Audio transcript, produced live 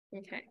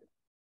Okay.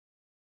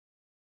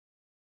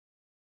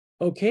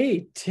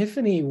 Okay,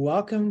 Tiffany,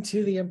 welcome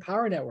to the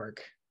Empower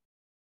Network.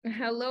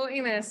 Hello,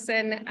 Amos,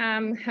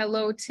 and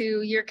hello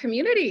to your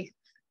community.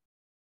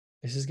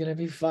 This is going to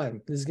be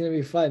fun. This is going to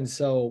be fun.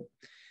 So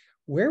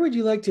where would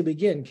you like to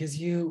begin? Because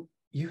you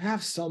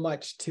have so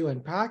much to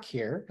unpack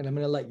here, and I'm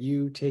going to let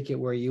you take it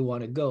where you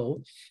want to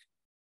go.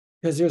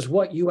 Because there's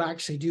what you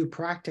actually do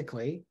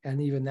practically,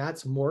 and even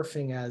that's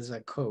morphing as a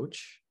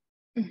coach.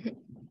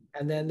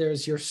 And then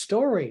there's your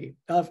story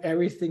of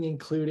everything,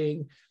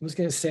 including, I'm just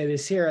going to say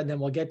this here, and then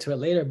we'll get to it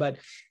later, but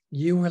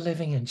you were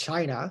living in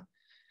China,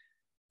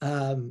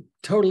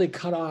 totally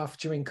cut off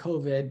during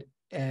COVID,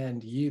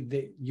 and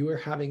you were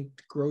having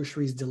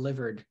groceries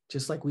delivered,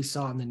 just like we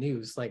saw on the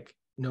news, like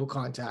no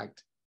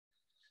contact.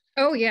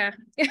 Oh, yeah.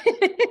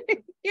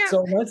 Yeah.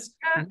 So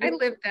I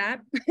lived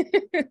that.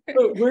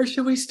 where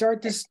should we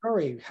start this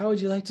story? How would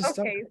you like to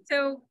start? Okay,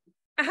 so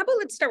how about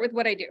let's start with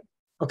what I do.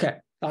 Okay,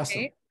 awesome.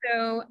 Okay,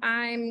 so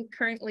I'm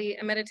currently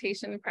a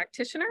meditation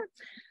practitioner.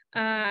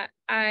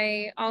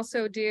 I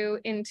also do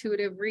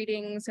intuitive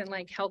readings and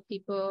like help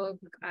people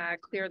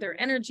clear their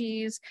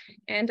energies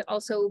and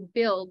also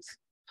build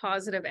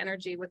positive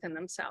energy within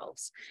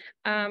themselves.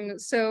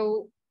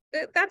 So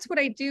that's what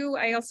I do.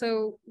 I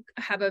also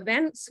have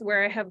events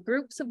where I have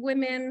groups of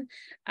women.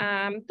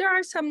 There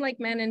are some like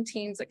men and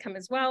teens that come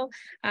as well,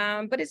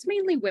 but it's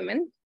mainly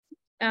women.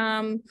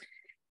 And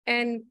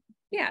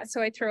yeah,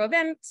 so I throw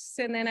events,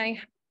 and then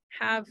I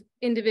have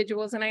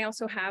individuals, and I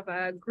also have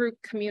a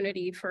group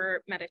community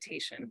for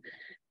meditation.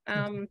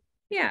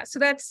 Yeah, so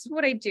that's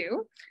what I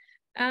do.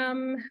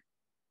 Let's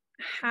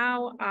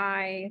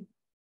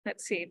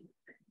see,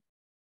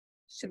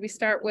 should we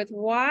start with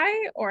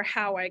why or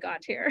how I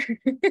got here?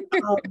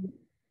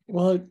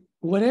 Well,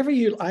 whatever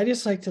I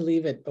just like to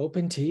leave it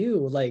open to you.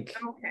 Like,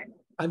 okay.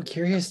 I'm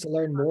curious to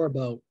learn more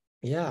about,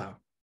 yeah.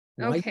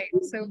 Okay,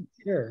 so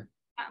sure.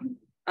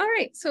 All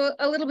right, so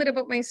a little bit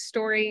about my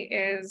story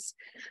is,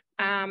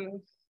 I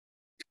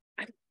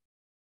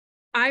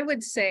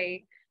would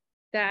say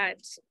that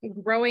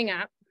growing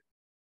up,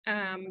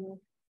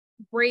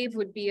 brave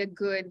would be a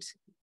good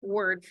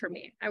word for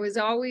me. I was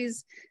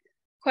always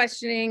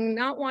questioning,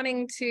 not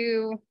wanting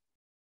to,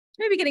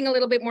 maybe getting a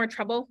little bit more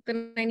trouble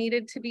than I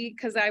needed to be,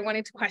 because I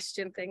wanted to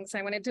question things.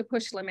 I wanted to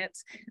push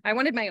limits. I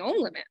wanted my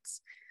own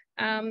limits.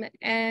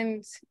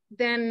 And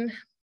then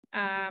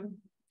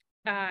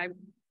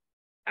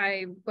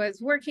I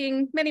was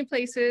working many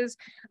places.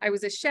 I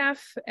was a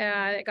chef.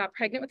 I got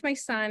pregnant with my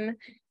son,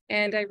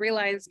 and I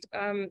realized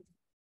a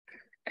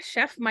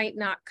chef might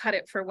not cut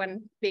it for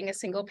when being a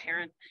single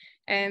parent.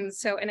 And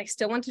I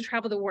still want to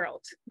travel the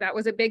world. That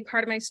was a big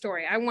part of my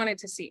story. I wanted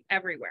to see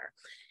everywhere.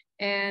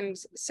 And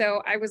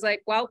so I was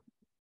like, well,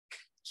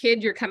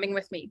 kid, you're coming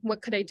with me.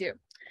 What could I do?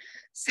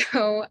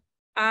 So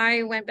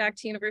I went back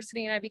to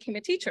university and I became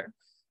a teacher.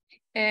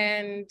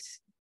 And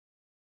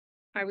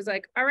I was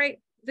like, all right,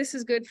 this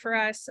is good for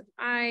us.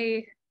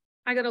 I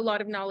got a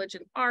lot of knowledge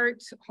in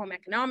art, home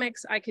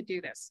economics. I could do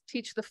this,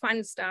 teach the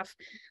fun stuff,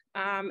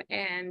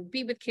 and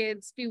be with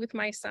kids, be with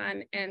my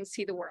son, and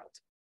see the world.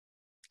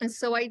 And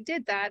so I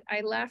did that.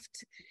 I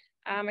left.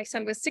 My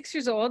son was 6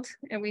 years old,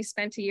 and we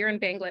spent a year in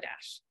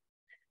Bangladesh.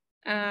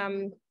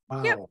 Wow.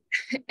 Yep.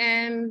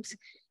 And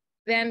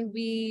then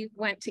we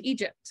went to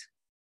Egypt.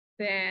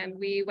 Then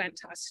we went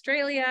to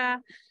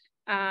Australia.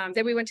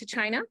 Then we went to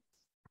China.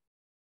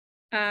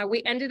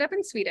 We ended up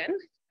in Sweden.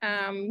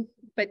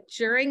 But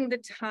during the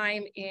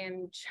time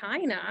in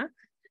China,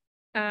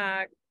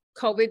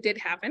 COVID did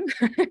happen,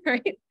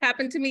 right?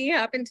 Happened to me,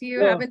 happened to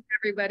you, happened to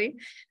everybody.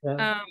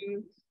 Yeah.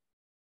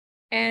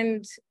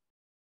 And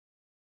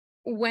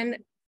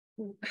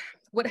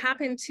what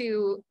happened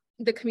to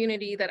the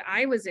community that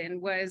I was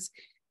in was,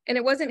 and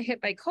it wasn't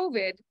hit by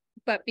COVID,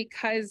 but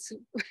because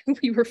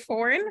we were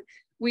foreign,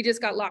 we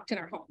just got locked in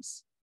our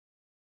homes.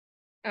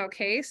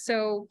 Okay,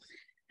 so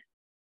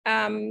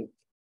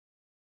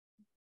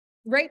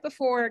right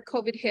before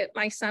COVID hit,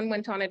 my son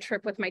went on a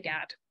trip with my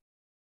dad,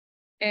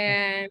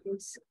 and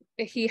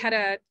he had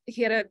a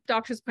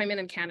doctor's appointment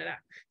in Canada.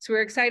 So we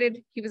were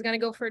excited. He was going to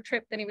go for a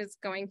trip. Then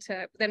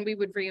then we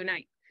would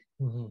reunite.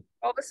 Mm-hmm.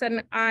 All of a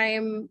sudden,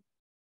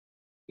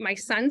 my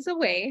son's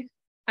away.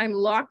 I'm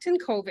locked in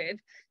COVID,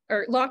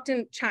 or locked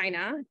in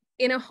China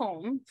in a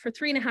home for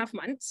 3.5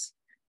 months.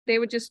 They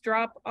would just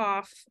drop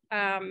off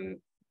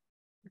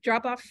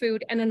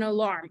food, and an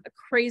alarm, a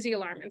crazy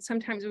alarm. And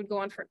sometimes it would go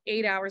on for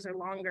 8 hours or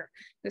longer.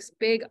 This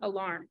big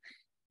alarm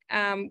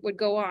would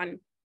go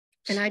on.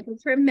 And I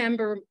just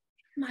remember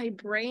my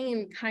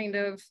brain kind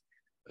of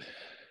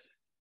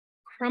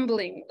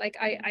crumbling. Like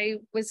I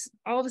was,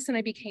 all of a sudden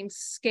I became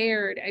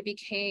scared. I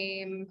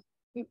became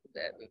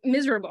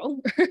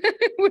miserable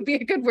would be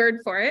a good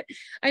word for it.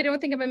 I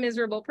don't think I'm a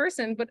miserable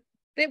person, but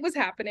it was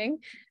happening.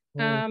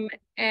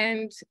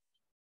 And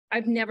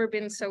I've never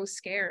been so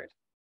scared.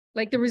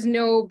 Like there was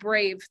no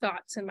brave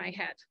thoughts in my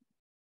head.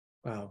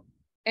 Wow.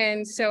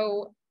 And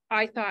so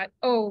I thought,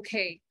 oh,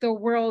 okay, the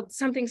world,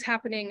 something's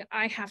happening.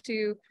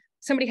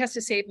 Somebody has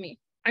to save me.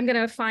 I'm going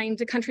to find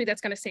a country that's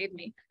going to save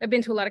me. I've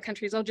been to a lot of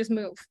countries. I'll just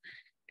move.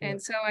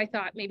 And so I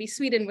thought maybe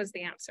Sweden was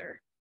the answer,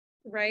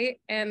 right?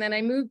 And then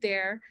I moved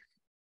there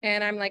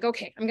and I'm like,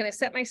 okay, I'm going to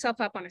set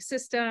myself up on a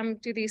system,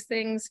 do these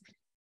things.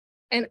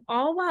 And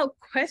all while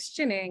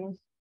questioning,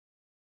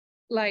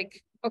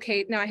 like,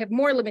 okay, now I have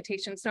more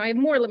limitations. Now I have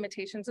more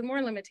limitations and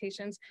more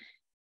limitations.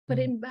 But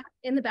in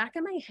the back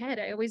of my head,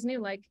 I always knew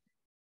like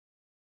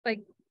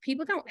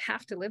people don't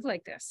have to live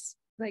like this.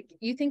 Like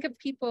you think of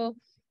people,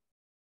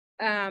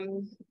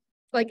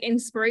 like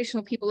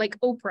inspirational people like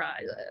Oprah,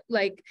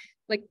 like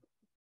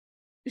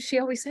she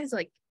always says,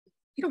 like,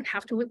 you don't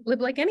have to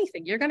live like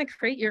anything. You're going to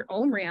create your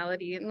own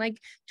reality. And like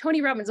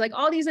Tony Robbins, like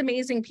all these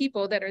amazing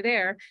people that are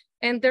there,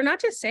 and they're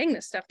not just saying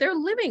this stuff, they're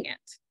living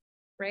it,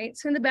 right?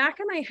 So in the back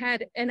of my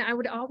head, and I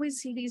would always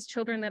see these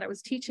children that I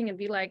was teaching and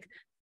be like,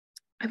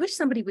 I wish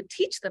somebody would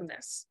teach them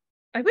this.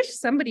 I wish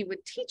somebody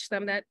would teach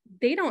them that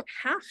they don't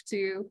have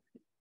to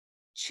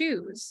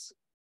choose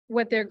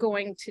what they're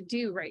going to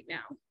do right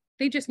now.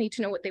 They just need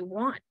to know what they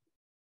want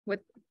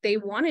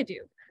to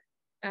do.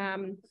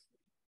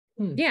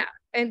 Yeah.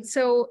 And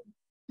so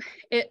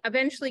it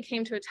eventually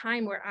came to a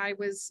time where I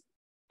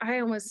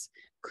almost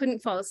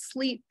couldn't fall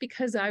asleep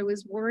because I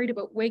was worried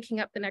about waking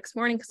up the next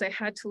morning because I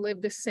had to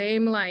live the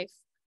same life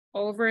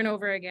over and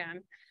over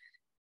again.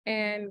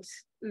 And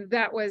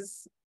it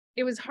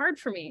was hard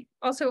for me.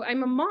 Also,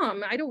 I'm a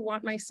mom. I don't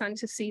want my son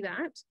to see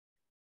that.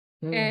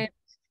 And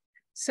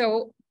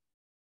so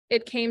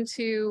it came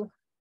to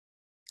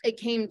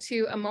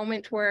a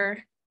moment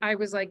where I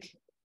was like,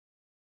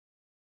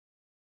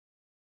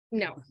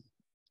 no,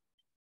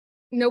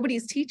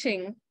 nobody's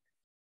teaching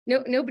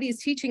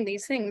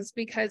these things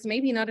because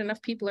maybe not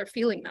enough people are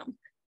feeling them.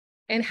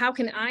 And how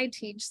can I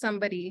teach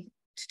somebody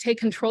to take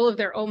control of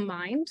their own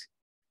mind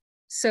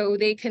so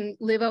they can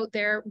live out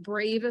their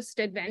bravest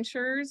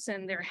adventures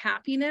and their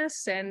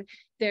happiness and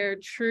their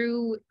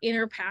true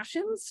inner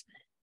passions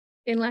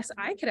unless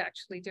I could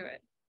actually do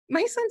it?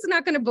 My son's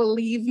not going to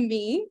believe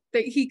me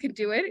that he could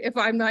do it if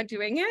I'm not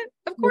doing it.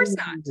 Of course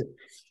not.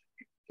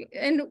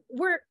 And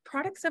we're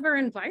products of our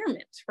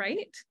environment,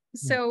 right?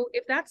 So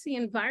if that's the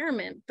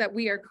environment that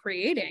we are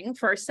creating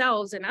for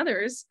ourselves and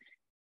others,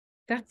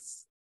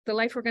 that's the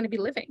life we're going to be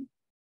living.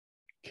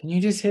 Can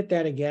you just hit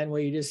that again,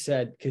 what you just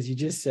said? Because you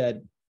just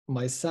said,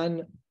 my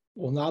son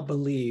will not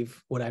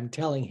believe what I'm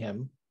telling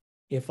him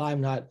if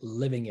I'm not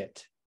living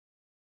it.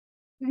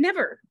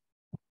 Never.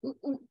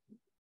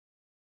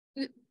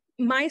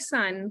 My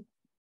son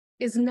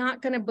is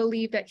not going to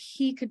believe that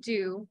he could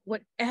do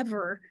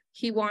whatever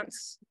he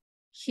wants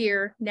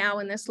here now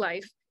in this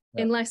life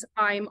unless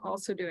I'm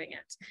also doing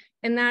it.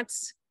 And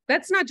that's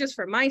not just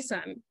for my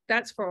son,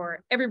 that's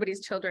for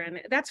everybody's children,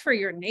 that's for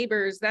your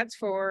neighbors, that's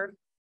for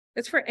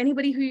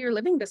anybody who you're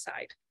living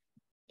beside.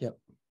 Yep.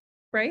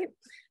 Right.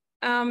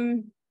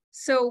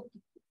 So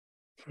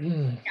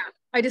yeah,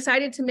 I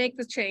decided to make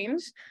the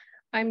change.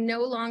 I'm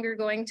no longer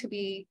going to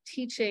be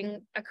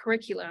teaching a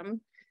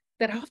curriculum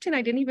that often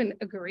I didn't even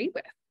agree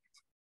with.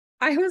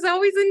 I was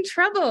always in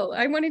trouble.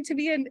 I wanted to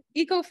be an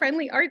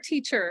eco-friendly art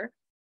teacher.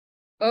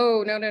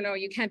 Oh, no,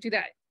 you can't do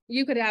that.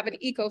 You could have an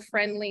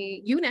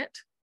eco-friendly unit.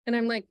 And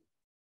I'm like,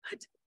 what?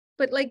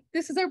 But like,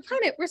 this is our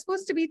planet. We're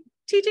supposed to be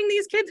teaching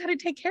these kids how to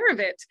take care of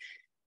it.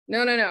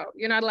 No,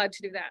 you're not allowed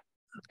to do that.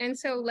 And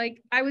so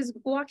like, I was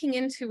walking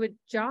into a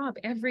job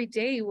every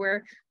day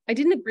where I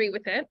didn't agree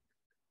with it.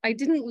 I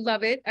didn't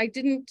love it.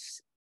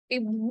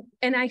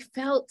 And I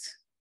felt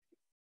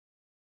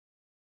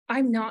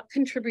I'm not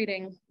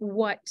contributing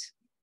what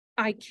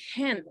I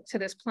can to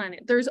this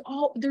planet. There's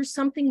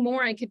something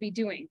more I could be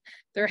doing.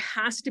 There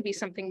has to be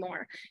something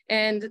more.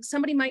 And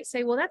somebody might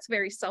say, well, that's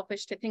very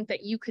selfish to think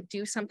that you could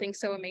do something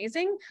so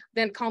amazing.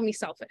 Then call me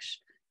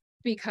selfish,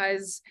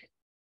 because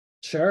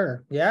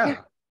sure,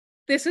 yeah.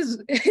 This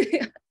is,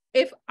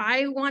 if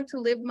I want to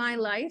live my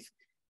life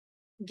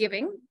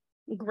giving,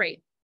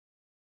 great.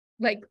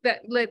 Like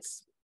that,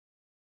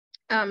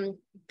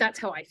 that's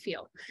how I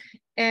feel.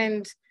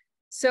 And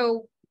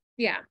so,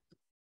 yeah,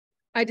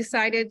 I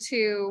decided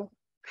to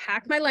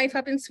pack my life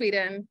up in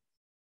Sweden,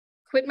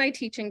 quit my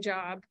teaching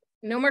job,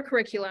 no more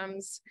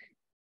curriculums.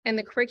 And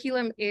the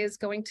curriculum is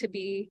going to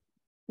be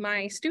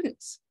my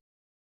students.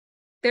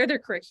 They're their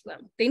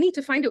curriculum. They need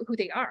to find out who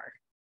they are.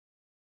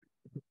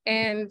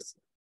 And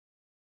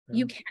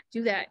you can't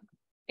do that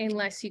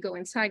unless you go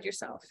inside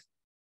yourself,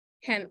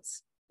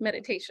 hence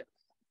meditation.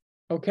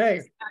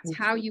 Okay. That's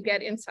how you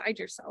get inside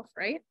yourself,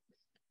 right?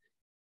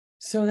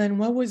 So then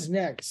what was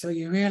next? So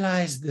you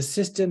realized the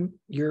system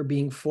you're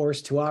being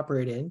forced to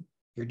operate in,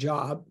 your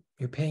job,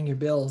 you're paying your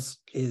bills,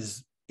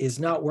 is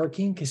not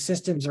working, because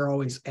systems are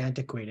always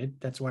antiquated.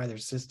 That's why they're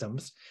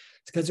systems.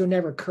 It's because they're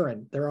never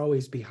current. They're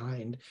always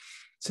behind.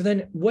 So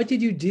then what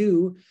did you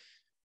do?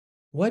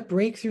 What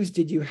breakthroughs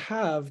did you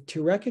have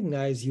to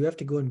recognize you have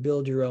to go and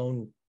build your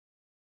own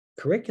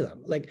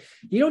curriculum? Like,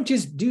 you don't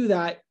just do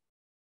that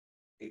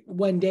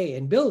one day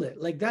and build it.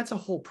 Like, that's a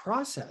whole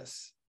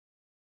process.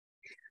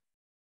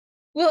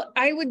 Well,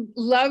 I would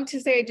love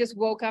to say I just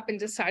woke up and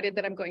decided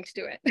that I'm going to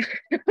do it.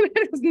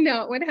 That is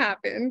not what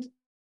happened.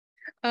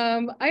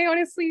 I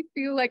honestly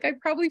feel like I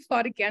probably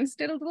fought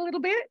against it a little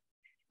bit.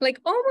 like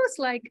almost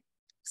like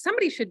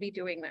somebody should be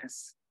doing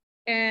this.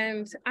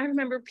 And I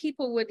remember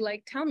people would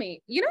like tell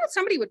me, you know,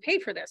 somebody would pay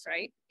for this,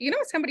 right? You know,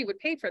 somebody would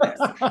pay for this.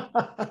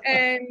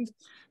 And,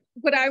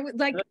 but I would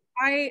like,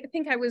 I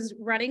think I was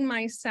running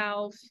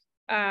myself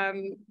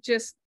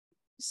just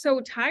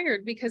so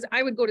tired, because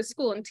I would go to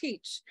school and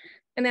teach,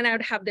 and then I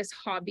would have this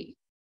hobby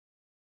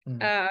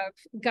of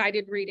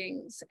guided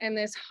readings, and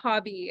this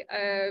hobby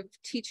of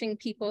teaching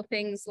people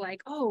things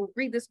like, oh,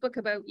 read this book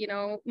about, you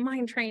know,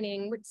 mind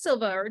training with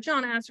Silva or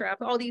John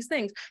Assaraf, all these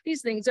things.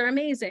 These things are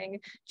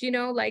amazing. Do you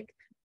know, like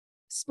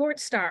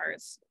sports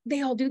stars,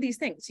 they all do these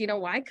things. You know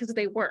why? Because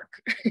they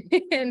work.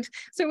 And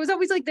so it was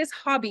always like this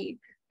hobby.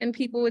 And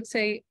people would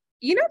say,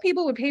 you know,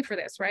 people would pay for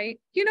this, right?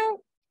 You know?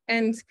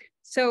 And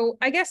so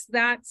I guess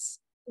that's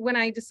when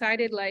I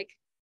decided, like,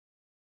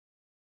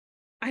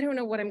 I don't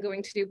know what I'm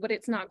going to do, but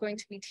it's not going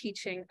to be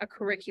teaching a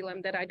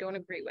curriculum that I don't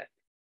agree with.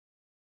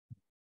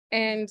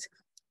 And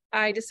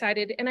I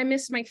decided, and I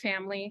missed my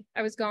family.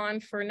 I was gone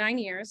for 9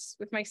 years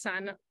with my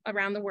son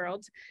around the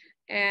world.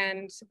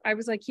 And I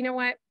was like, you know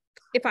what?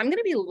 If I'm going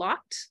to be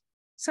locked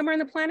somewhere on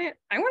the planet,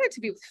 I want it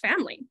to be with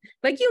family.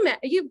 Like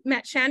you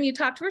met Shannon, you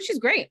talked to her. She's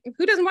great.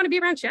 Who doesn't want to be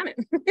around Shannon?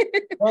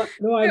 Well,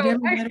 no,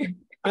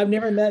 I've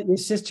never met your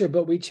sister,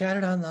 but we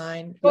chatted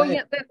online. Oh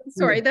yeah,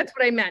 sorry, that's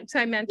what I meant.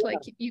 I meant like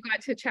you got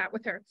to chat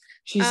with her.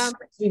 She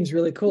seems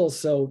really cool.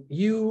 So do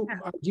you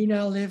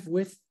now live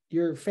with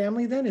your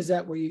family then? Is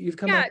that where you've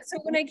come back? Yeah, so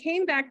when I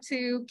came back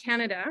to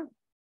Canada,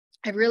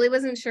 I really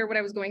wasn't sure what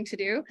I was going to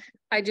do.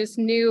 I just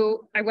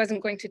knew I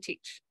wasn't going to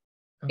teach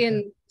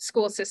in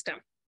school system.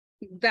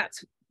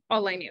 That's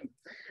all I knew.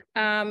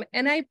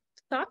 And I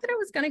thought that I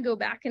was going to go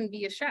back and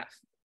be a chef,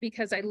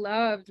 because I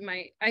loved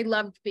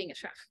being a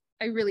chef.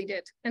 I really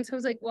did. And so I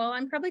was like, well,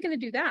 I'm probably going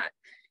to do that.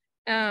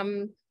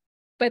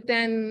 But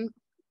then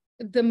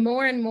the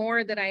more and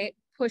more that I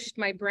pushed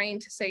my brain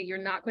to say, you're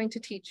not going to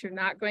teach, you're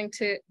not going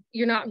to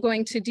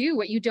do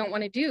what you don't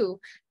want to do.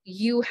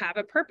 You have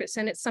a purpose,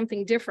 and it's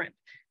something different.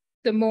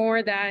 The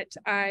more that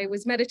I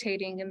was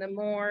meditating, and the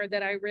more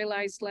that I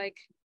realized, like,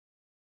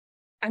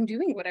 I'm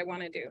doing what I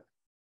want to do.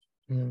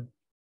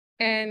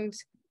 And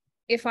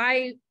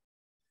I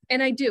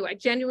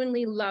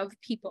genuinely love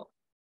people.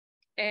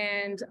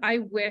 And I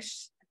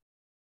wish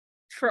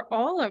for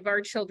all of our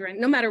children,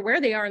 no matter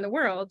where they are in the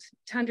world,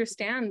 to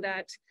understand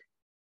that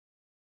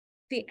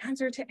the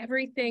answer to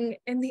everything,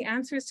 and the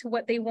answers to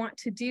what they want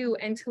to do,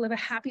 and to live a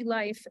happy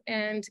life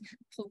and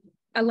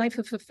a life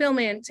of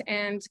fulfillment,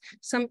 and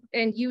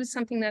use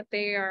something that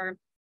they are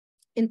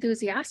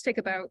enthusiastic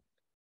about,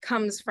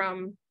 comes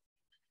from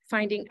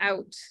finding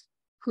out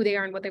who they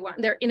are and what they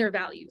want, their inner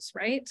values,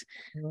 right?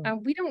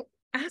 We don't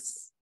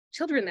ask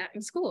children that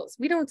in schools.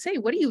 We don't say,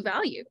 what do you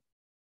value?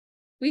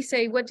 We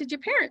say, what did your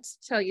parents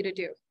tell you to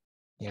do?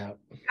 Yeah.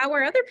 How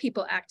are other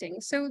people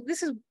acting? So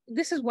this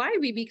is why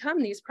we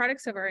become these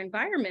products of our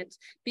environment,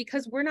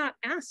 because we're not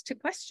asked to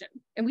question,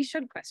 and we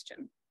should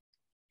question.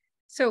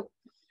 So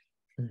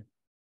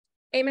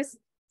Amos,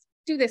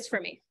 do this for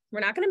me.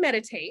 We're not going to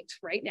meditate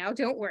right now,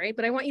 don't worry,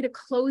 but I want you to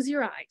close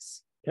your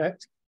eyes. Okay.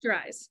 Close your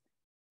eyes.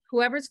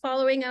 Whoever's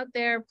following out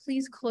there,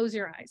 please close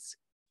your eyes.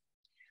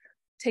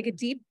 Take a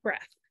deep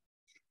breath.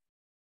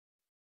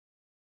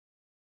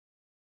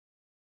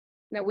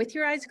 Now, with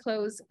your eyes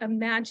closed,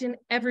 imagine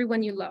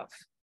everyone you love.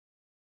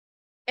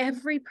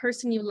 Every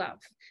person you love,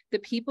 the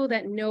people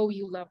that know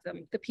you love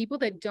them, the people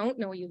that don't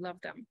know you love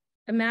them.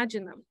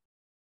 Imagine them.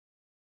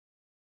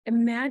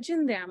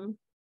 Imagine them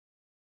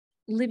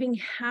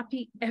living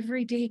happy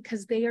every day,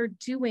 because they are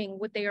doing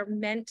what they are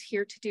meant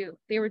here to do.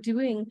 They are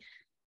doing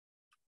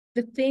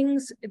the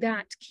things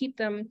that keep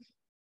them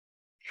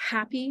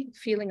happy,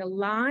 feeling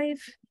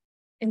alive,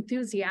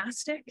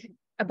 enthusiastic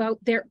about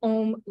their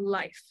own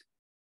life.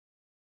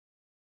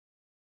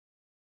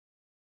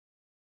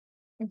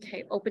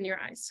 Okay, open your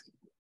eyes.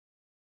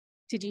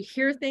 Did you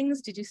hear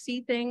things? Did you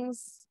see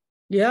things?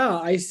 Yeah,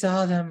 I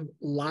saw them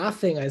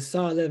laughing. I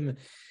saw them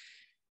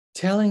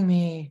telling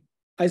me.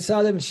 I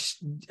saw them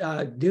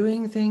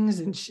doing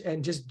things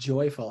and just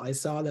joyful. I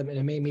saw them, and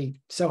it made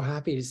me so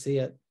happy to see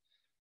it.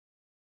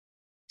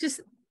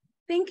 Just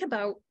think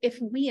about if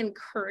we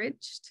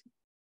encouraged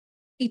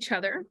each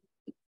other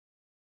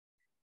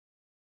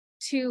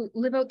to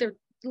live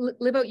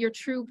out your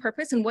true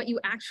purpose and what you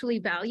actually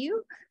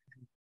value.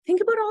 Think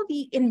about all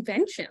the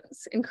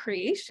inventions and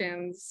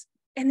creations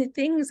and the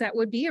things that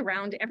would be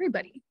around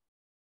everybody.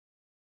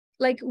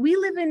 Like, we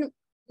live in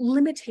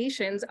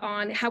limitations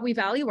on how we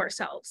value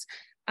ourselves,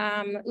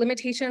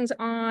 limitations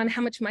on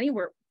how much money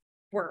we're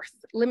worth,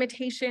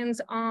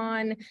 limitations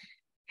on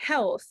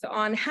health,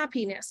 on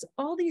happiness,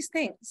 all these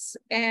things.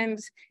 And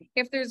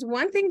if there's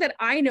one thing that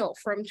I know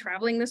from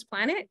traveling this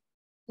planet,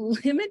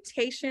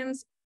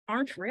 limitations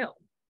aren't real.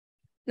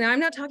 Now,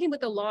 I'm not talking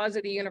about the laws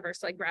of the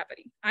universe like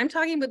gravity. I'm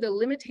talking about the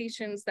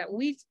limitations that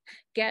we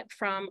get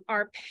from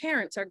our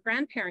parents, our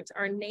grandparents,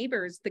 our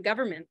neighbors, the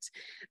government,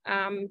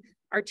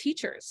 our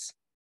teachers.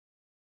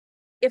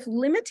 If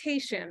we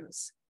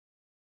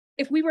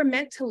were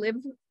meant to live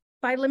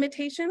by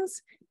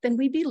limitations, then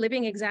we'd be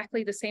living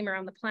exactly the same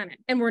around the planet,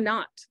 and we're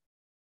not.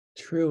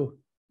 True.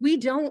 We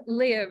don't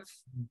live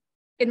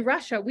in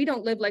Russia. We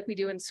don't live like we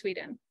do in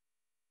Sweden.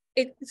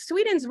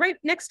 Sweden's right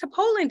next to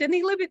Poland and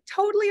they live it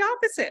totally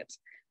opposite.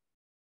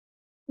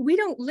 We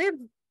don't live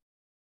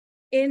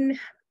in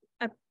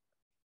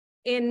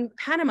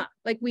Panama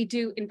like we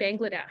do in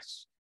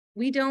Bangladesh.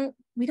 We don't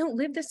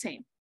live the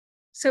same.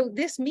 So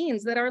this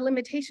means that our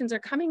limitations are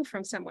coming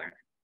from somewhere.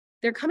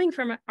 They're coming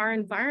from our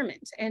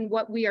environment and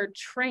what we are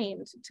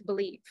trained to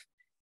believe.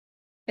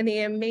 And the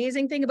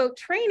amazing thing about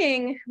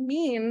training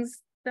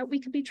means that we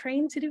can be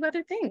trained to do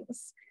other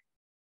things.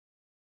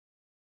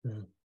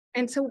 Mm.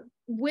 And so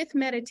with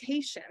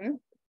meditation,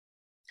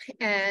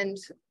 and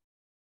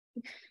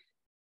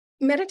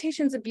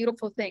meditation's a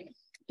beautiful thing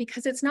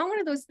because it's not one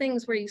of those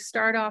things where you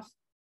start off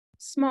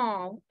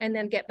small and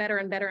then get better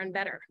and better and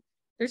better.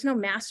 There's no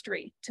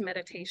mastery to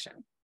meditation.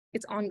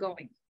 It's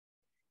ongoing.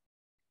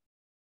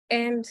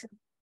 And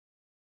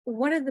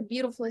one of the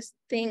beautifulest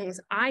things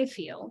I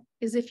feel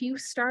is if you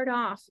start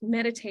off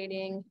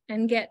meditating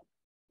and get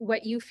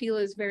what you feel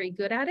is very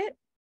good at it,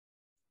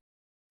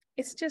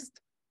 it's just,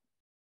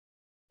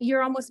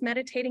 you're almost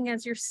meditating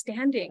as you're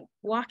standing,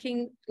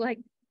 walking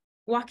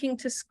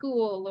to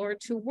school or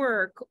to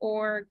work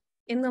or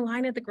in the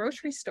line at the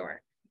grocery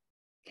store.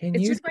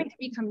 It's just going to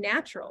become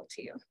natural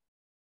to you.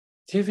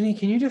 Tiffany,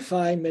 can you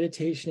define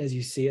meditation as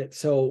you see it?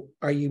 So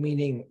are you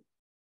meaning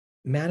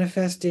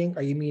manifesting?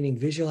 Are you meaning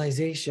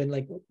visualization?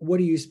 Like, what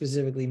do you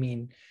specifically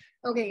mean?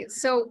 Okay,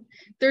 so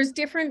there's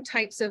different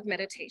types of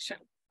meditation,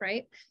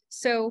 right?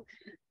 So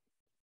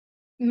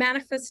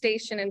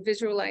manifestation and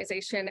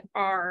visualization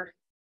are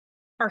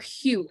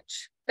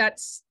huge.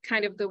 That's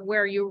kind of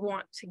where you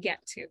want to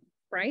get to,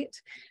 right?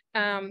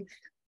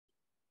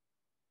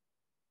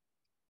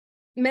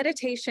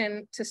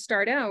 Meditation to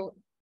start out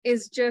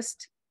is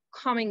just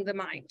calming the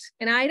mind.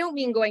 And I don't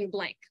mean going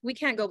blank. We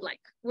can't go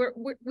blank.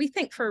 We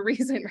think for a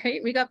reason,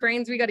 right? We got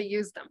brains, we got to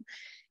use them.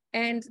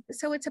 And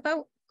so it's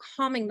about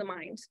calming the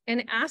mind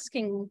and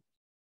asking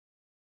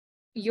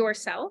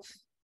yourself,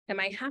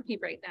 am I happy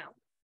right now?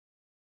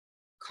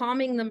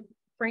 Calming the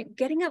brain,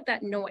 getting out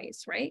that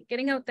noise, right?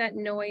 Getting out that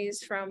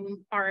noise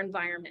from our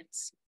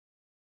environments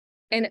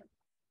and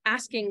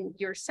asking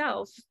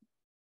yourself,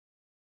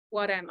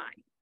 what am I?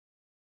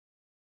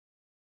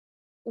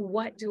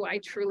 What do I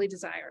truly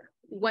desire?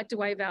 What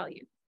do I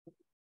value?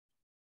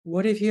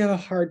 What if you have a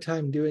hard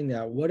time doing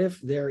that? What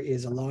if there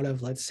is a lot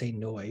of, let's say,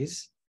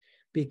 noise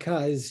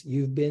because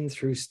you've been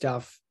through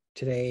stuff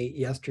today,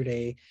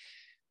 yesterday,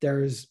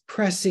 there's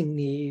pressing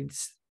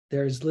needs,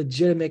 there's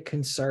legitimate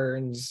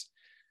concerns,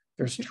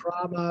 there's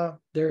trauma,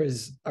 there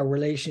is a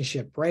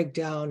relationship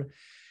breakdown.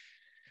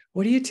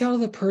 What do you tell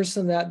the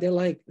person that they're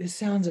like, this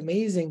sounds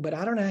amazing, but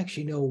I don't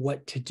actually know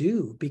what to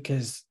do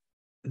because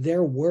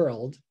their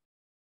world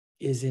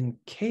is in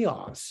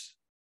chaos,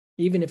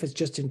 even if it's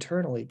just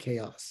internally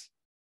chaos?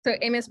 So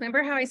Amos,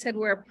 remember how I said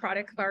we're a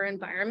product of our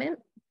environment?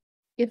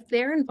 If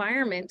their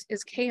environment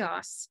is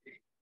chaos,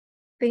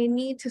 they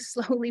need to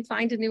slowly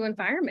find a new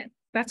environment.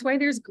 That's why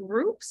there's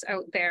groups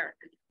out there.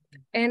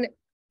 And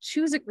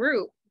choose a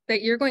group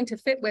that you're going to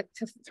fit with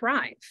to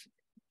thrive.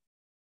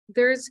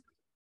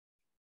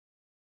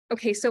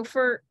 Okay, so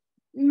for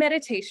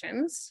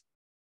meditations,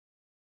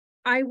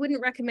 I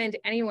wouldn't recommend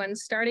anyone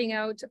starting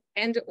out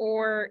and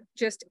or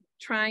just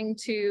trying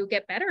to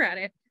get better at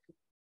it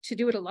to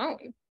do it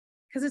alone,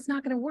 because it's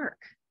not going to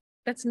work.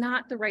 That's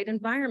not the right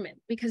environment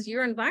because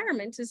your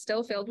environment is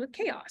still filled with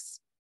chaos.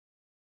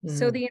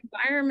 So the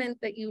environment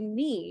that you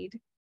need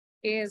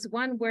is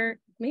one where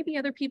maybe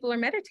other people are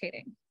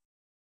meditating.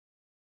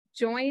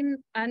 Join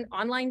an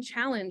online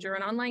challenge or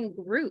an online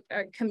group,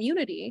 a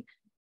community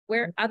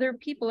where other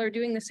people are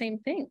doing the same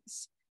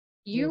things.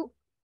 You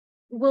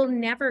will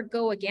never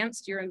go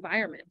against your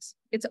environment.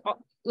 It's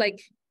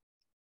like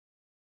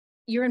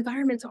your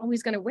environment's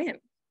always going to win.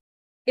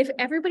 If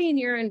everybody in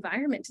your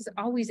environment is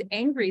always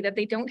angry that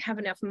they don't have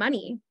enough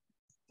money,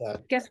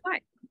 guess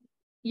what?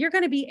 You're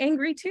going to be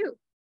angry too.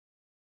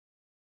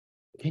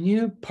 Can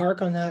you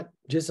park on that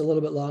just a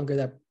little bit longer?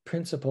 That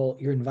principle,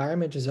 your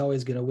environment is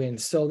always going to win.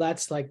 So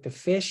that's like the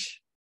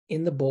fish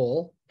in the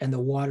bowl and the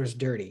water's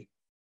dirty.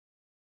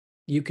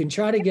 You can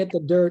try to get the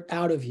dirt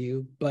out of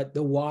you, but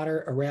the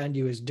water around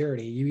you is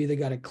dirty. You either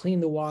got to clean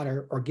the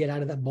water or get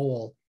out of the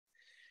bowl.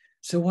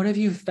 So what have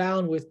you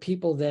found with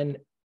people then?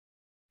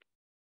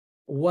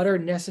 What are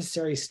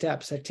necessary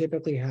steps that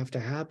typically have to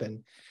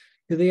happen?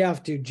 Do they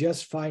have to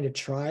just find a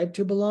tribe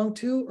to belong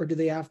to, or do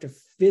they have to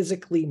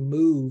physically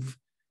move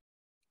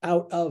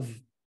out of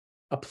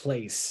a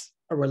place,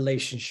 a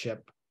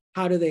relationship?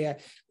 How do they,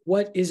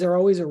 is there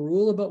always a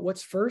rule about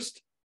what's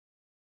first?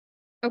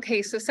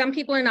 Okay, so some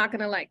people are not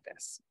going to like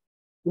this.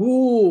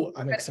 Ooh,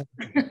 I'm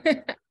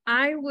excited.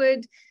 I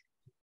would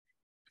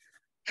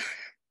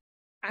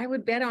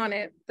bet on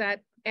it that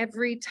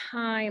every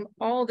time,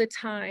 all the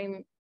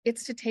time,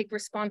 it's to take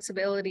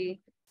responsibility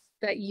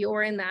that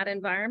you're in that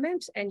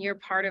environment and you're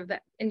part of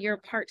that, and you're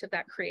part of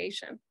that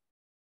creation.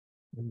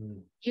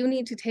 You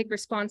need to take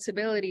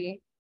responsibility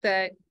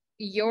that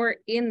you're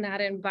in that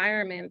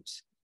environment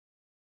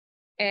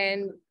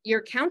and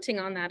you're counting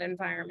on that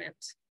environment,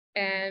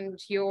 and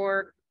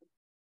you're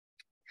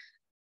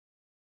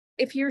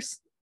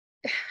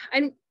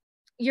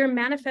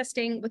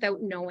manifesting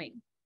without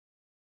knowing,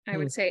 I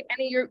would say.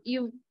 And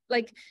you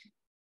like,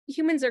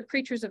 humans are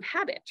creatures of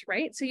habit,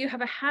 right? So you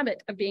have a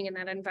habit of being in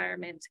that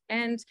environment,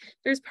 and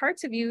there's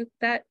parts of you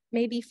that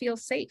maybe feel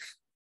safe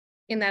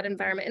in that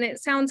environment. And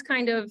it sounds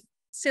kind of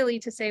silly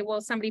to say,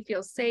 well, somebody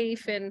feels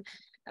safe in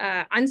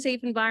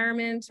unsafe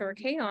environment or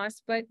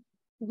chaos, but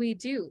we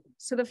do.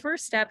 So the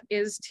first step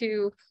is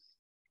you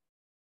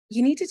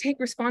need to take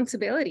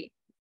responsibility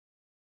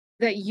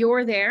that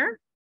you're there,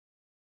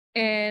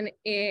 and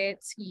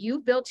it's, you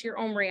built your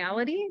own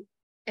reality.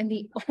 And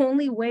the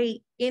only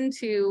way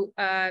into,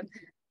 I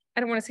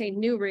don't want to say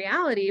new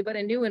reality, but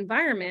a new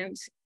environment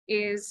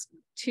is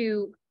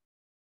to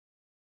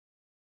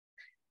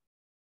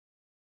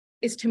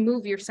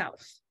move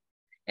yourself.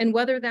 And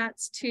whether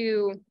that's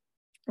to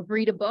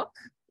read a book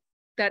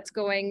that's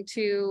going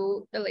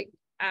to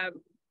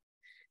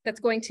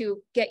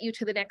get you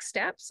to the next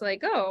steps.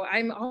 Like, oh,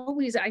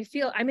 I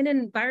feel I'm in an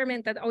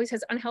environment that always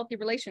has unhealthy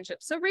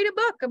relationships. So read a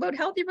book about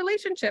healthy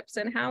relationships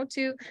and how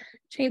to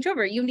change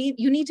over. You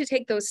need to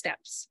take those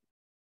steps.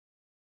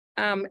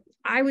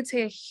 I would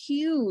say a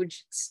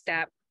huge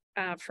step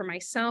for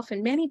myself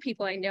and many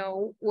people I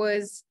know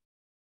was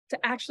to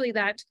actually,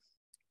 that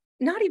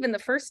not even the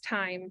first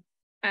time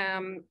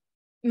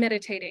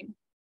meditating,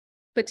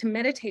 but to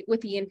meditate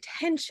with the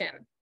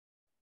intention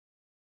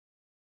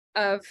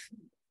of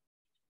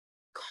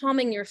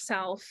calming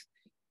yourself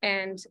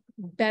and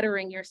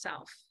bettering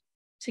yourself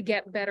to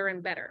get better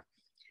and better.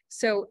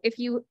 So if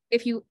you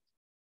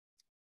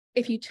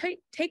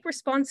take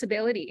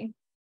responsibility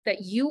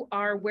that you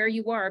are where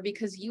you are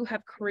because you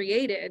have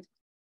created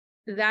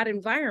that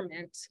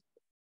environment,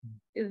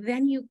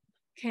 then you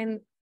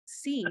can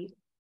see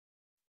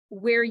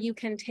where you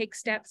can take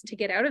steps to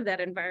get out of that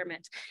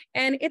environment.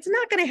 And it's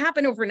not going to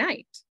happen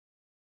overnight.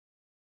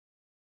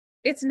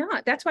 It's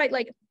not. That's why,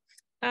 like,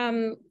 I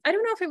don't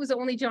know if it was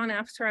only John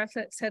Astoreth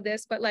that said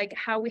this, but like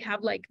how we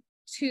have like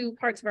two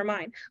parts of our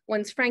mind.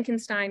 One's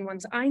Frankenstein,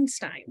 one's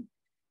Einstein.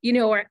 You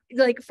know, or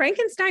like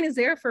Frankenstein is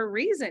there for a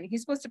reason.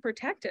 He's supposed to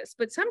protect us.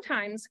 But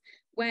sometimes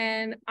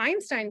when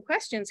Einstein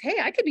questions, hey,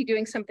 I could be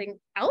doing something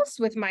else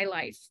with my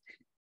life,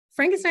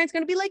 Frankenstein's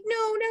going to be like,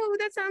 no,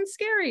 that sounds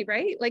scary,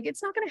 right? Like,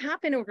 it's not going to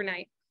happen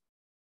overnight.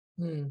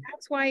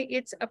 That's why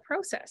it's a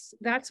process.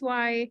 That's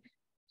why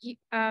you,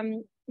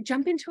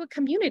 jump into a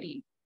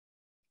community,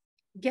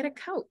 get a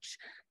coach,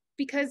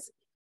 because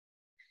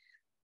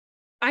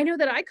I know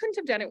that I couldn't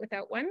have done it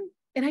without one,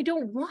 and I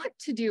don't want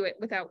to do it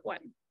without one.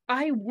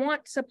 I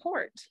want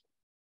support.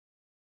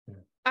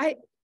 I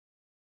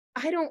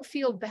don't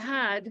feel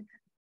bad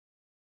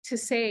to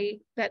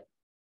say that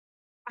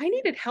I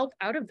needed help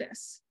out of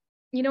this.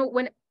 You know,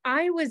 when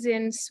I was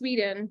in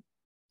Sweden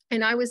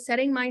and I was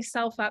setting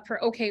myself up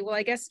for, okay, well,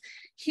 I guess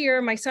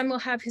here my son will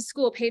have his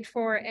school paid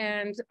for,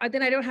 and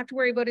then I don't have to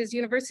worry about his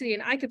university,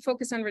 and I could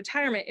focus on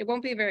retirement. It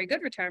won't be a very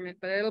good retirement,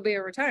 but it'll be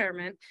a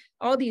retirement.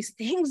 All these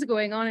things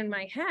going on in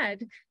my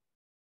head,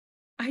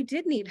 I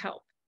did need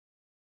help.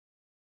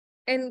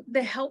 And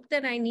the help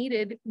that I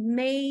needed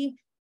may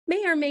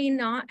or may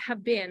not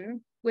have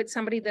been with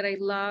somebody that I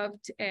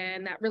loved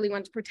and that really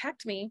wanted to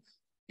protect me,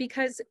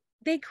 because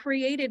they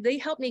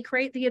helped me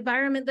create the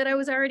environment that I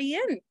was already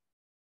in.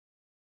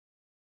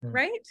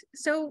 Right?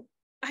 So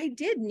I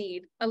did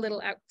need a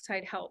little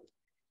outside help.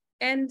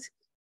 And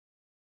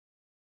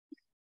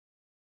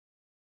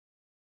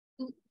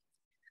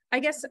I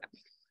guess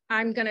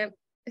I'm going to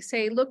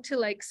say, look to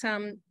like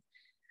some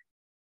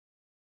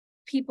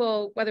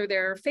people, whether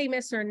they're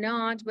famous or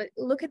not, but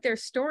look at their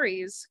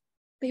stories.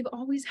 They've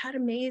always had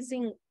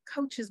amazing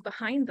coaches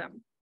behind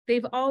them.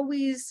 They've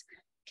always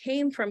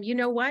came from, you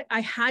know what,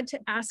 I had to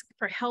ask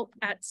for help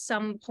at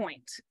some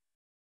point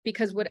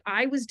because what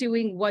I was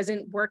doing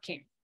wasn't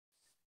working.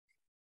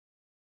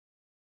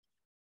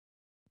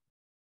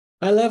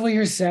 I love what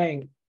you're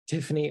saying,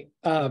 Tiffany.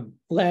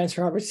 Lance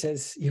Roberts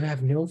says, you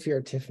have no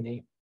fear,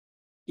 Tiffany.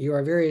 You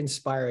are very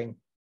inspiring.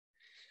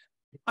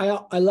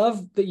 I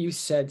love that you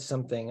said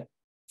something a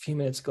few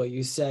minutes ago.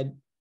 You said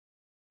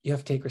you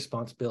have to take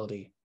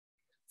responsibility.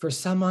 For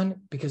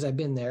someone, because I've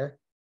been there,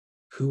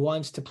 who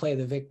wants to play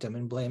the victim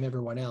and blame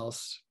everyone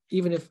else,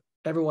 even if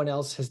everyone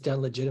else has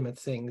done legitimate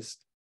things.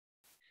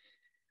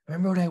 I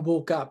remember when I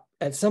woke up,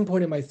 at some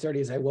point in my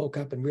 30s, I woke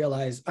up and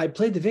realized I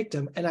played the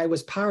victim and I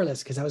was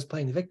powerless because I was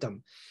playing the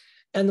victim.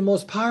 And the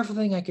most powerful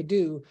thing I could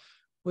do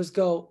was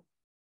go,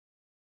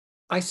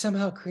 I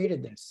somehow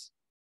created this.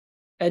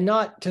 And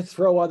not to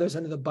throw others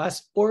under the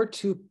bus or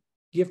to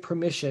give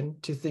permission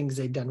to things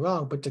they've done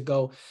wrong, but to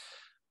go,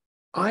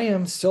 I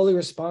am solely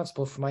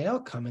responsible for my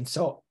outcome. And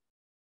so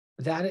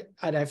and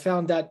I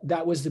found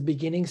that was the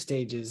beginning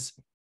stages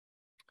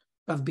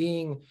of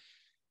being,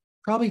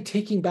 probably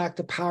taking back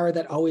the power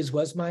that always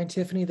was mine,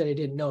 Tiffany, that I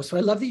didn't know. So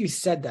I love that you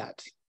said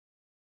that,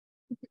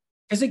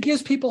 because it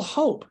gives people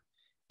hope.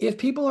 If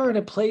people are in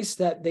a place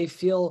that they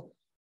feel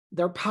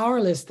they're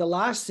powerless, the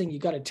last thing you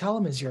got to tell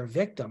them is you're a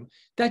victim.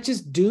 That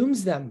just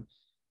dooms them.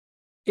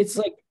 It's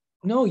like,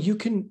 no,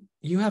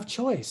 you have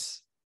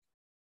choice.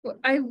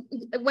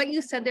 What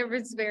you said there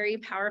was very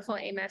powerful,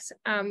 Amos,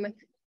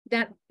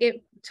 that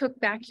it took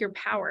back your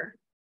power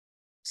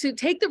to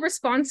take the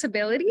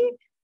responsibility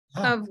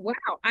of, wow,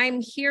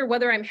 I'm here,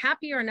 whether I'm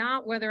happy or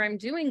not, whether I'm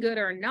doing good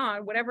or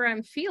not, whatever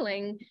I'm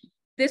feeling,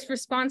 this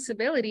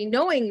responsibility,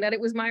 knowing that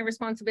it was my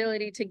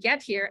responsibility to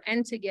get here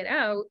and to get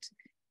out,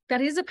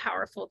 that is a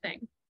powerful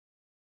thing.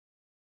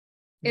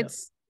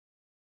 It's,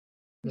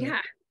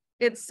 yeah,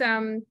 it's,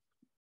 and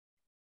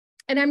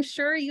I'm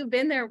sure you've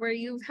been there where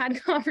you've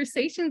had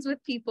conversations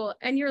with people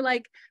and you're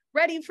like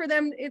ready for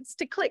them. It's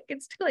to click,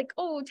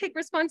 oh, take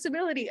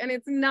responsibility. And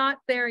it's not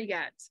there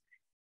yet.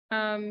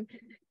 I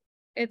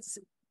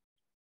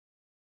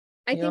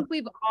think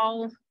we've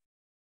all,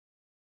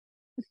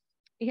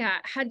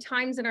 had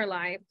times in our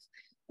life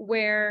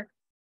where,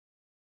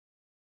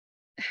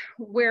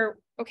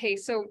 okay,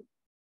 so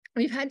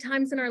we've had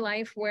times in our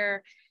life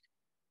where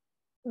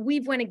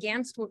we've went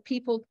against what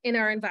people in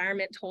our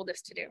environment told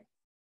us to do,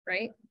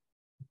 right?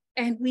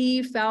 And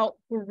we felt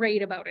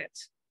great about it.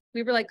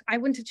 We were like, I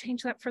wouldn't have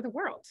changed that for the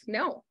world.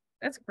 No,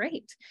 that's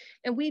great.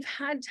 And we've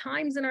had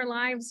times in our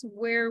lives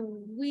where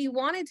we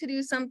wanted to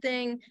do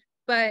something,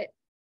 but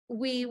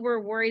we were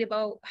worried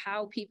about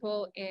how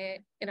people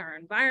in our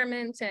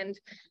environment and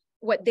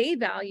what they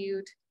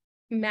valued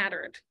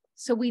mattered.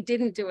 So we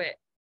didn't do it.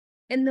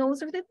 And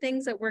those are the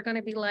things that we're going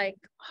to be like,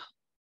 oh,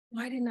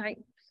 why didn't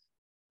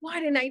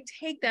I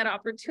take that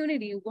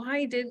opportunity?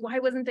 Why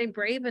wasn't I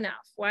brave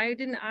enough? Why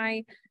didn't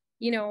I,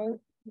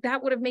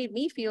 that would have made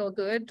me feel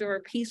good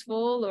or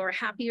peaceful or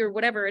happy or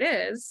whatever it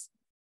is,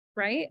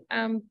 right?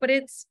 But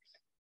it's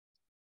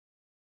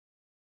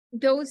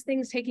those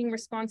things, taking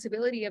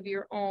responsibility of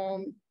your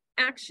own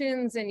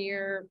actions and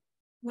your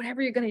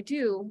whatever you're going to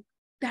do,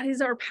 that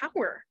is our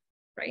power,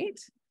 right?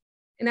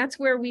 And that's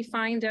where we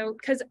find out,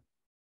 because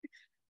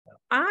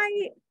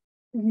I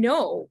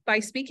know by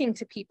speaking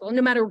to people,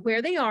 no matter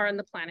where they are on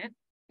the planet,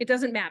 it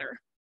doesn't matter.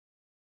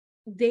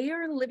 They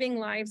are living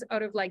lives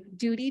out of like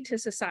duty to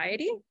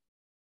society.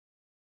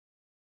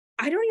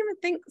 I don't even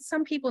think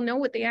some people know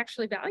what they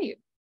actually value.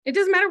 It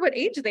doesn't matter what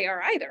age they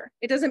are either.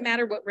 It doesn't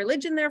matter what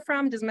religion they're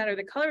from. It doesn't matter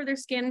the color of their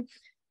skin.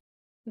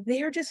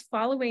 They're just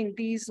following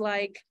these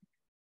like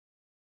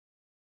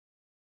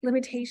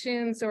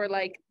limitations or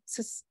like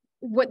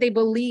what they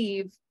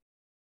believe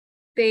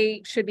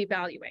they should be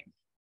valuing.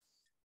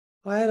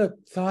 I had a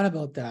thought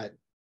about that.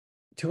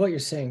 To what you're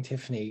saying,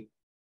 Tiffany,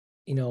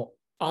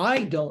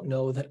 I don't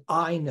know that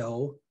I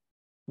know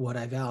what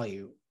I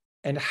value.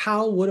 And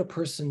how would a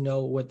person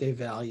know what they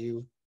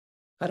value?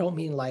 I don't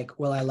mean like,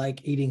 well, I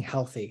like eating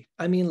healthy.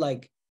 I mean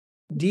like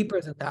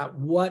deeper than that.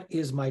 What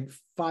is my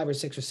 5 or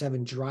 6 or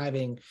 7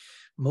 driving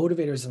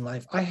motivators in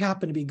life? I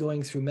happen to be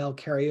going through Mel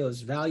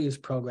Carrio's values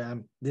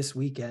program this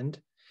weekend.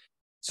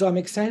 So I'm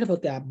excited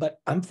about that, but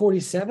I'm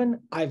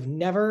 47. I've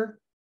never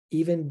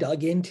even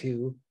dug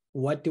into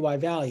what do I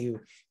value.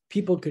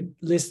 People could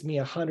list me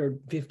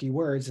 150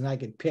 words and I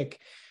could pick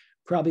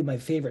probably my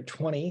favorite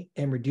 20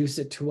 and reduce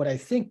it to what I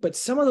think. But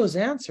some of those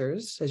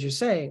answers, as you're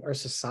saying, are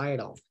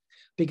societal,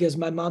 because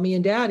my mommy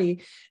and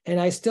daddy, and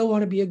I still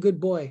want to be a good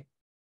boy.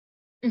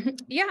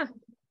 Yeah.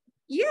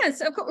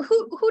 Yes. Who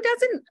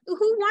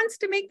wants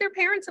to make their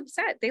parents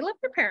upset? They love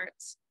their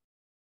parents.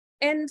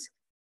 And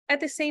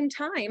at the same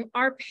time,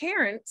 our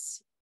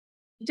parents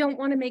don't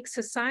want to make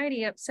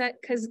society upset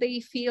because they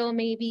feel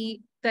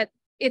maybe that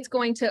it's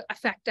going to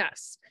affect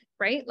us,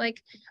 right?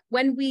 Like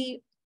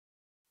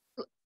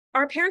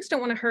our parents don't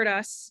want to hurt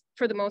us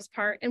for the most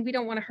part, and we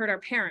don't want to hurt our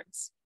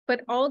parents.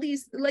 But all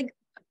these, like,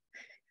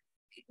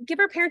 give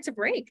our parents a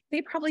break.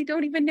 They probably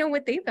don't even know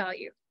what they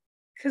value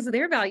because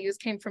their values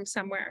came from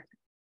somewhere,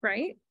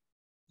 right?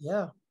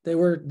 Yeah,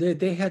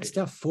 they had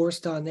stuff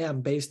forced on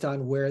them based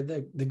on where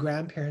the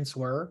grandparents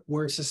were,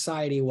 where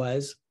society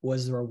was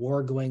there a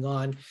war going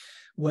on?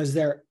 Was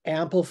there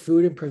ample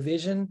food and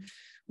provision?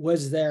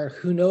 Was there,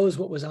 who knows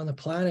what was on the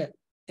planet?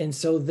 And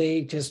so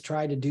they just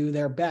tried to do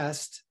their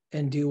best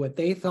and do what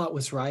they thought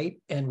was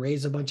right and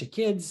raise a bunch of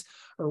kids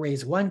or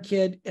raise one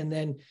kid. And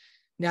then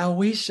now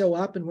we show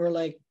up and we're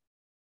like,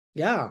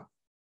 we got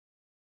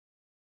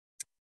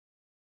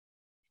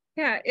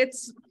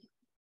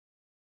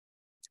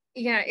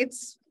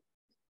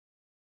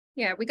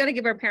to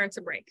give our parents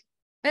a break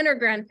and our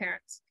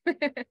grandparents.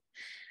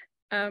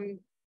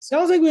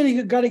 Sounds like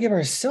we got to give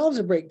ourselves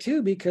a break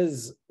too,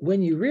 because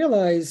when you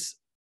realize,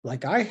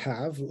 like I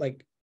have,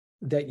 like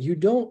that you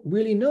don't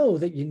really know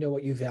that you know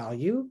what you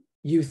value,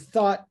 you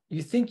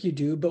think you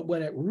do, but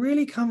when it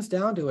really comes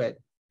down to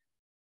it,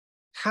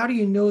 how do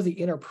you know the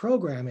inner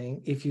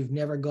programming if you've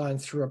never gone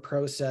through a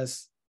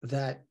process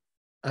that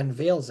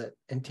unveils it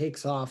and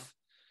takes off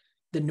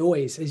the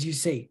noise, as you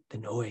say, the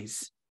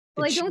noise?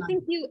 Well, I don't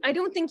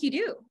think you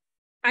do.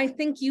 I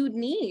think you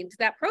need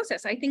that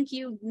process. I think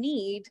you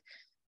need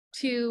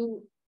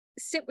to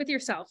sit with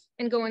yourself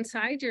and go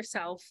inside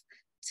yourself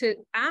to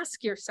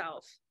ask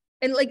yourself.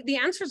 And like the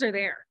answers are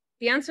there.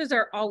 The answers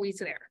are always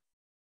there.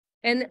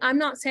 And I'm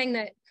not saying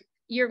that,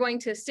 you're going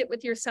to sit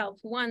with yourself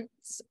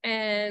once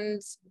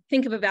and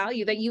think of a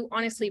value that you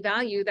honestly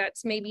value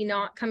that's maybe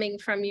not coming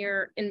from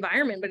your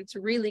environment, but it's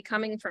really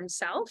coming from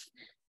self,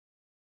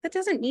 that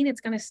doesn't mean it's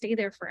going to stay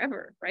there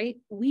forever, right?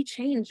 We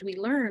change, we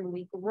learn,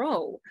 we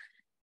grow.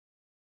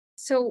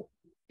 So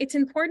it's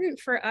important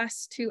for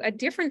us to, at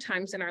different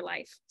times in our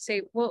life,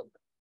 say, well,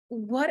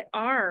 what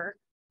are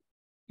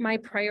my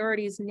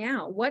priorities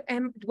now? What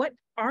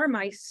are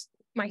my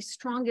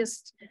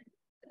strongest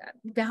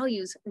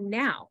values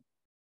now?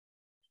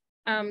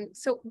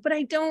 But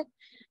I don't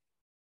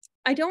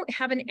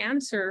have an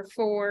answer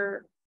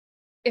for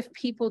if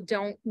people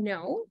don't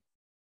know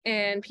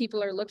and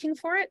people are looking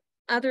for it,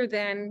 other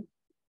than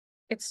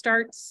it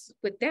starts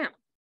with them,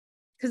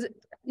 because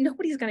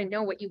nobody's going to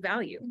know what you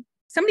value.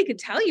 Somebody could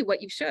tell you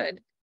what you should,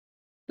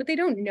 but they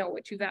don't know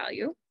what you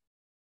value.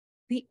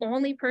 The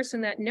only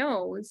person that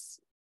knows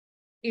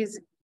is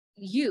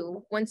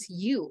you, once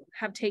you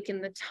have taken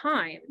the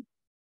time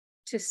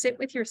to sit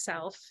with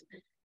yourself.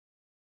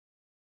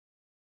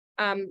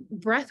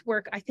 Breath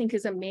work, I think,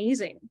 is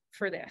amazing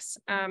for this.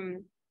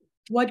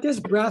 What does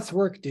breath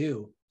work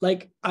do?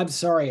 Like, I'm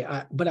sorry,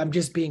 but I'm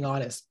just being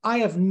honest. I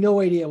have no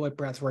idea what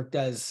breath work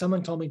does.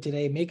 Someone told me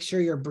today, make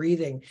sure you're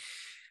breathing.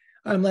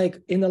 I'm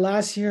like, in the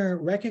last year,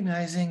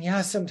 recognizing,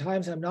 yeah,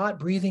 sometimes I'm not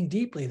breathing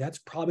deeply. That's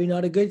probably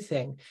not a good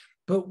thing.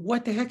 But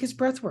what the heck is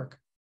breath work?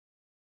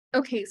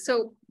 Okay,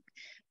 so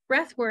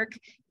breath work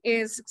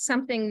is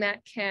something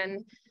that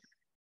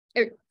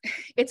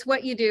it's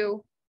what you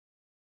do.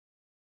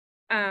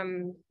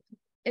 And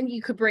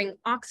you could bring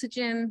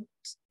oxygen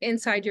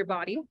inside your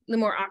body. The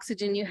more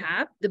oxygen you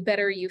have, the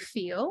better you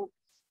feel,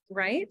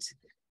 right?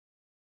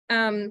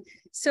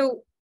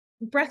 So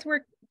breath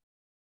work,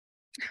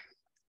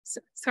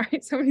 sorry,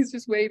 somebody's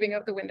just waving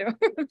out the window.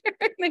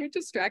 They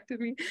distracted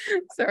me,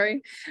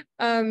 sorry.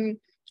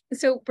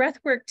 So breath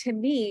work to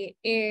me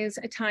is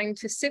a time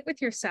to sit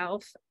with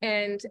yourself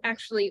and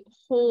actually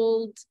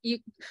hold, you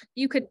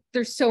could,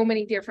 there's so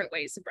many different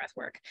ways of breath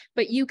work,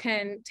 but you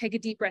can take a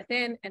deep breath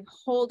in and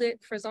hold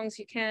it for as long as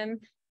you can.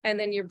 And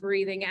then you're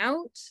breathing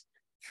out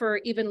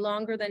for even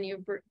longer than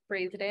you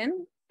breathed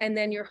in. And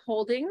then you're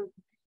holding.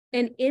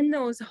 And in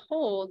those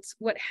holds,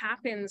 what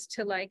happens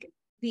to like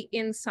the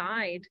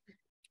inside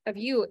of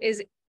you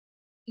is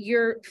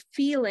you're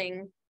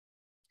feeling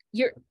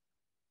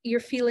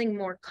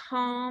more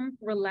calm,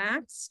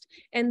 relaxed,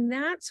 and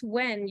that's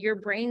when your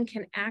brain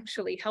can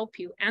actually help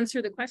you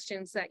answer the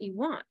questions that you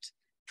want,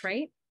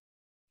 right?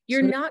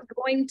 You're not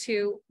going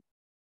to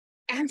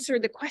answer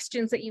the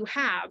questions that you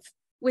have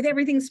with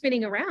everything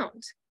spinning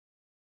around.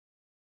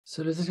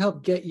 So does it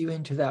help get you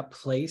into that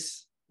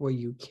place where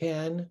you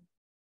can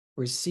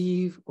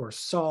receive or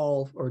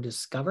solve or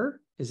discover?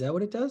 Is that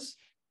what it does?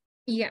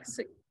 Yes.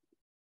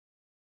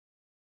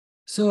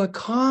 So it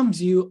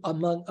calms you,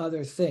 among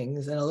other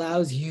things, and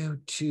allows you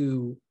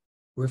to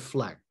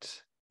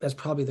reflect. That's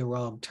probably the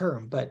wrong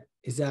term, but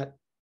is that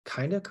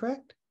kind of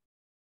correct?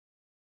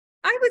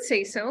 I would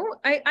say so.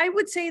 I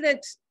would say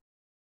that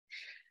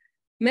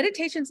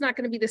meditation's not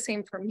going to be the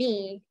same for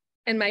me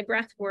and my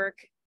breath work.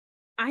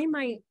 I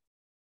might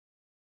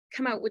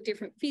come out with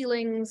different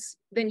feelings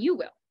than you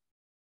will,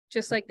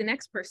 just like the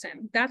next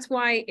person. That's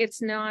why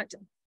it's not,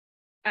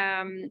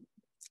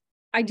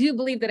 I do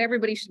believe that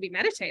everybody should be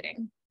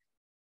meditating,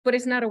 but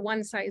it's not a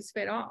one size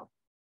fit all.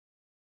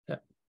 Yeah.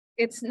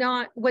 It's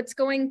not what's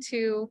going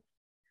to,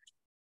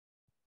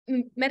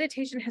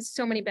 meditation has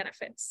so many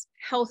benefits,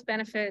 health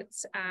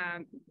benefits,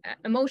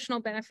 emotional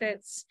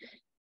benefits.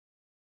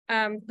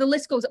 The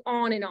list goes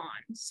on and on,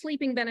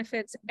 sleeping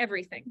benefits,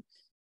 everything.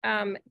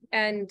 And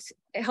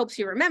it helps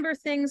you remember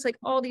things, like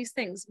all these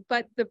things.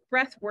 But the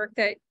breath work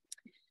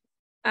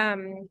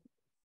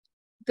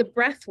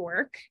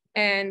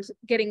and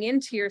getting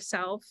into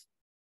yourself,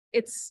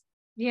 it's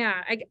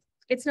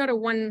not a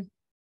one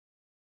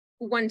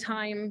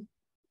time,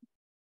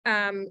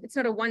 it's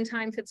not a one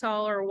time fits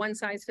all or a one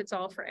size fits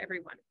all for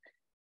everyone.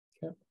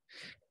 Okay.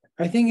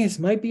 I think it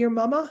might be your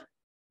mama,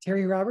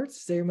 Terry Roberts.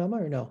 Is that your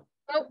mama or no?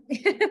 Oh,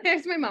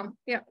 there's my mom.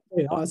 Yeah.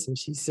 Awesome.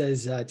 She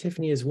says,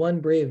 Tiffany is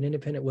one brave and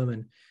independent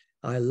woman.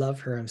 I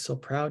love her. I'm so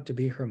proud to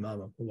be her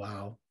mama.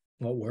 Wow.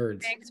 What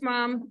words. Thanks,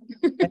 Mom.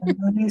 I'm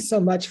learning so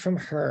much from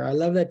her. I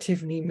love that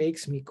Tiffany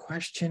makes me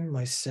question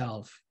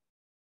myself.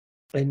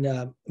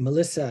 And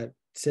Melissa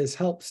says,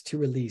 helps to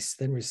release,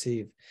 then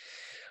receive.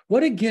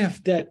 What a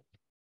gift that,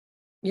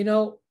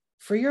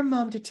 for your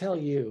mom to tell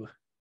you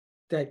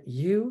that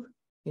you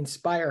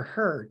inspire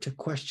her to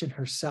question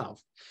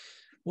herself.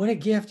 What a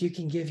gift you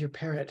can give your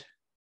parent.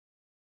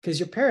 Because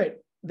your parent,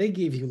 they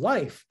gave you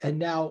life, and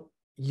now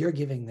you're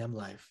giving them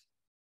life.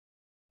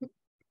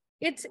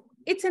 It's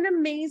an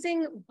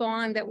amazing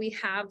bond that we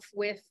have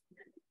with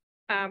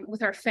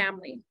our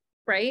family,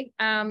 right?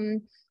 I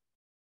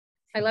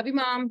love you,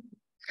 Mom.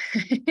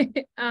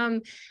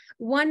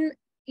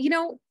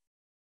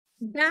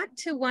 Back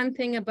to one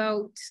thing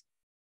about,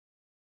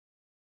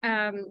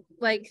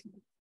 like,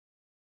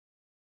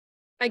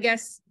 I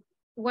guess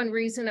one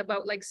reason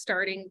about like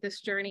starting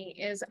this journey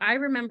is I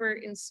remember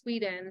in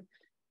Sweden,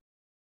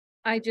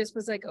 I just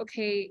was like,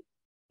 okay,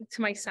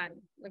 to my son.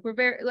 Like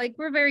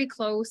we're very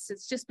close.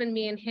 It's just been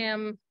me and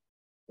him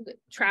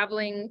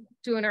traveling,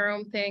 doing our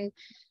own thing.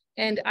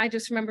 And I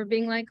just remember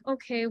being like,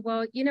 okay,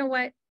 well, you know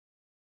what?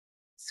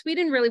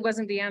 Sweden really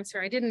wasn't the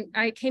answer.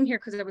 I came here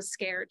because I was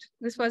scared.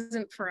 This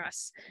wasn't for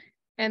us.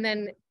 And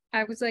then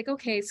I was like,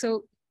 okay,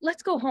 so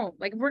let's go home.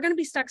 Like, we're going to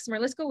be stuck somewhere.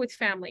 Let's go with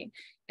family.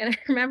 And I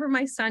remember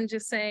my son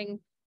just saying,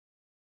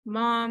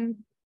 Mom,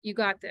 you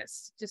got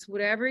this. Just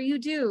whatever you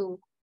do,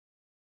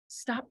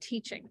 stop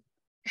teaching.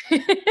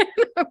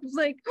 I was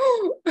like,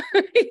 oh.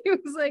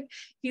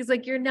 He's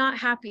like, you're not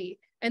happy.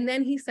 And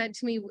then he said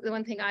to me the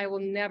one thing I will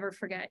never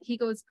forget. He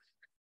goes,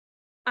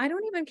 I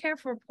don't even care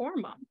for a poor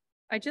mom.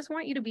 I just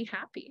want you to be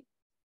happy.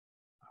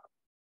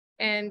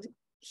 And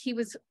he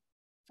was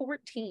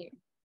 14.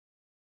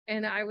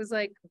 And I was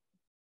like,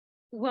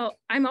 well,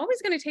 I'm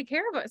always going to take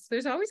care of us.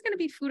 There's always going to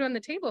be food on the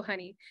table,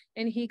 honey.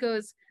 And he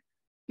goes,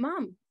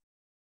 Mom,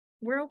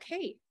 we're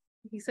okay.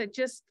 He said,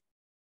 just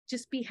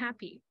be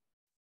happy.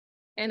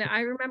 And I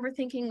remember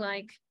thinking,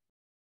 like,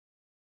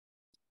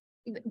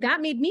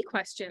 that made me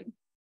question,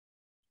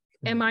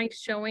 am I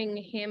showing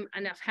him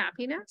enough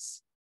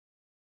happiness?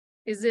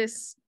 Is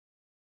this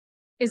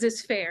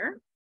fair?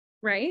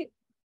 Right?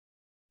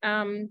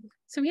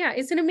 So yeah,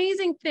 it's an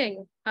amazing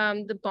thing,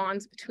 the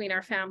bonds between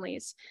our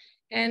families.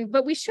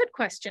 But we should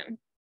question,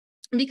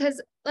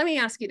 because let me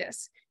ask you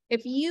this.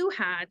 If you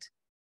had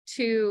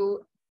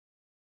to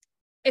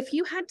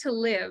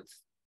live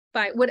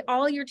by what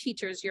all your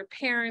teachers, your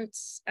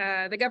parents,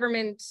 the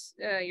government,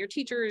 your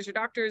teachers, your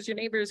doctors, your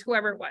neighbors,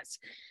 whoever it was,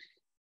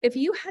 if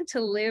you had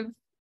to live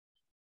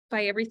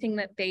by everything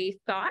that they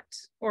thought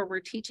or were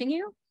teaching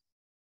you,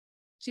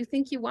 do you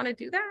think you want to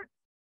do that?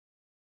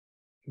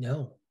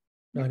 No,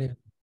 not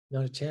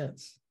a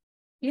chance.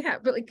 Yeah,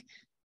 but like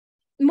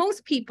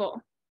most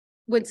people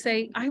would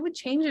say, I would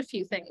change a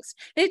few things.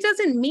 And it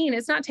doesn't mean,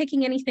 it's not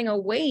taking anything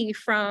away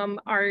from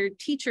our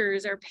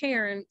teachers, our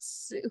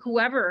parents,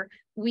 whoever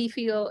we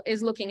feel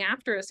is looking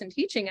after us and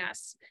teaching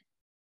us.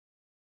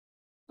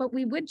 But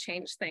we would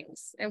change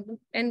things,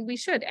 and we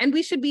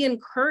should be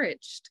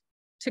encouraged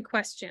to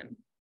question.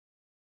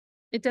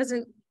 It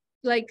doesn't,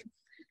 like,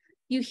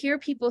 you hear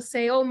people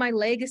say, oh, my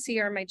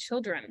legacy are my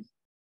children.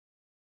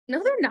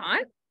 No, they're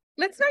not.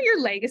 That's not your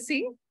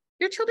legacy.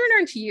 Your children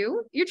aren't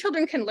you. Your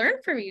children can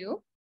learn from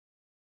you.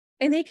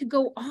 And they could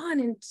go on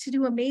and to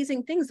do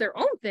amazing things, their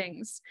own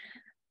things.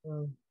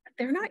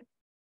 They're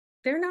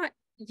not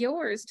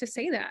yours to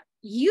say that.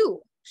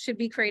 You should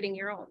be creating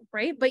your own,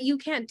 right? But you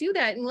can't do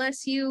that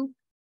unless you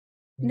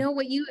know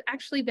what you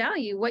actually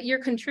value, what your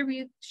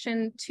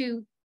contribution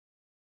to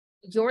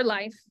your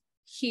life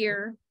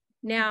here,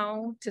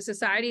 now, to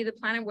society, the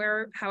planet,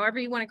 where, however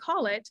you want to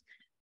call it.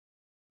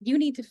 You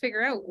need to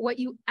figure out what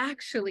you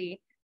actually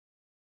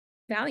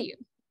value.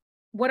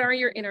 What are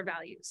your inner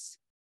values?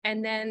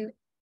 And then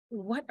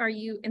what are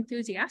you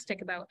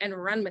enthusiastic about, and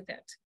run with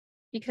it,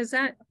 because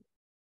that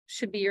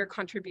should be your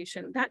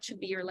contribution. That should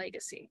be your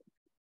legacy.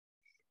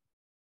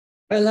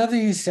 I love that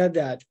you said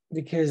that,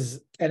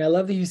 and I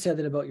love that you said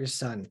that about your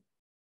son.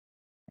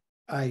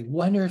 I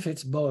wonder if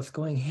it's both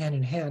going hand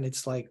in hand.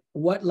 It's like,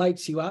 what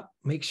lights you up?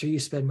 Make sure you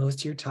spend most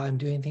of your time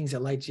doing things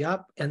that light you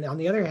up. And on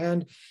the other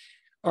hand,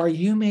 are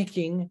you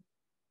making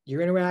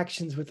your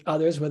interactions with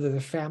others, whether they're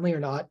family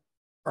or not,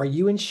 are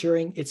you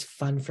ensuring it's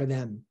fun for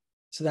them,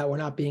 so that we're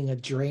not being a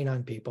drain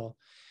on people?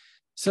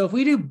 So if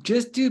we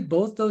do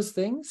both those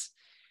things,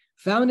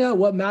 found out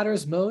what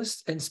matters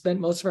most, and spent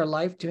most of our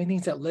life doing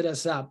things that lit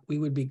us up, we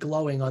would be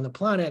glowing on the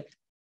planet.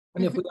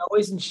 And if we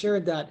always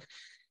ensured that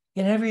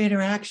in every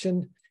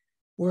interaction,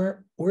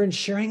 we're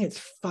ensuring it's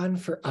fun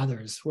for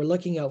others, we're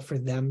looking out for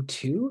them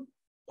too.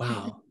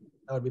 Wow,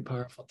 that would be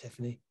powerful,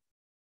 Tiffany.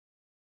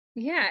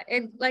 Yeah,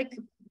 and like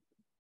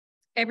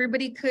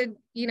everybody could,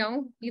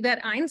 be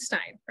that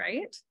Einstein,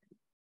 right?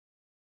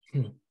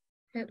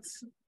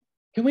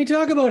 Can we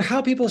talk about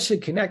how people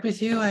should connect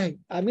with you? I'm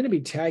going to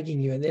be tagging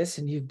you in this,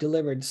 and you've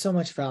delivered so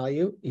much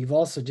value. You've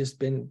also this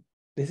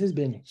has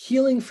been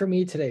healing for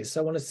me today.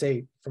 So I want to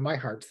say from my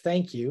heart,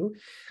 thank you.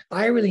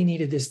 I really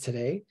needed this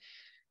today.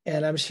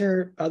 And I'm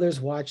sure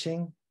others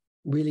watching,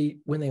 really,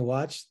 when they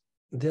watch,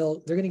 they're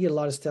going to get a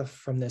lot of stuff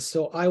from this.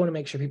 So I want to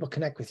make sure people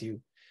connect with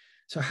you.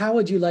 So how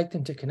would you like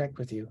them to connect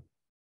with you?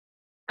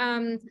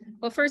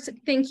 Well, first,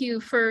 thank you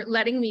for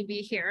letting me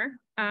be here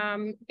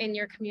in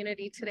your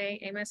community today,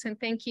 Amos, and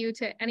thank you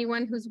to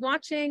anyone who's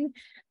watching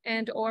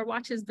or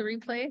watches the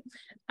replay.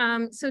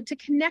 So to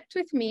connect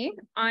with me,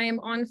 I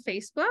am on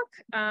Facebook,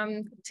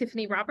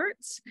 Tiffinnea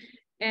Roberts,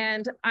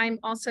 and I'm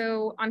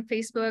also on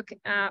Facebook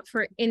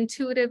for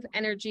Intuitive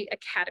Energy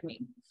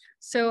Academy.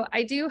 So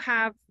I do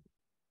have,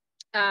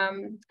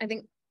 I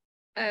think,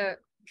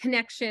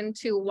 connection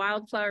to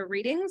wildflower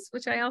readings,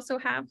 which I also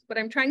have, but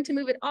I'm trying to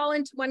move it all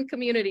into one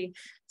community.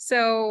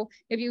 So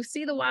if you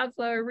see the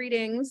wildflower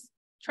readings,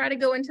 try to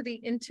go into the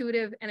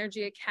Intuitive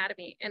Energy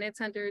Academy, and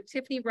it's under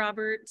Tiffinnea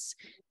Roberts,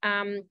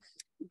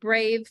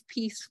 Brave,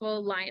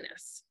 Peaceful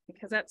Lioness,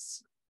 because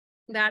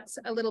that's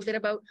a little bit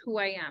about who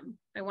I am.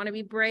 I want to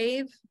be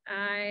brave.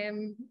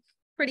 I'm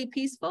pretty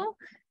peaceful,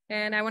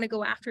 and I want to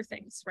go after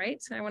things,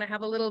 right? So I want to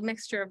have a little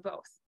mixture of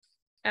both.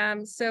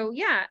 So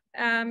yeah,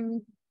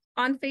 on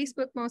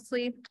Facebook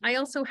mostly. I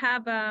also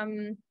have,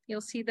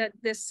 you'll see that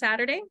this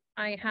Saturday,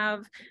 I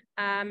have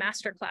a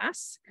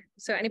masterclass.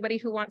 So anybody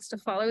who wants to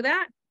follow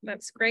that,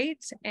 that's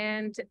great.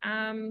 And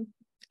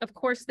of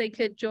course, they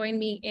could join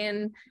me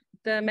in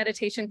the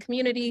meditation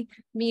community.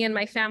 Me and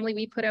my family,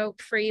 we put out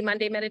free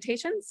Monday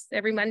meditations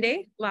every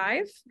Monday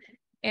live.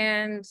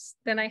 And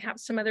then I have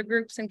some other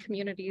groups and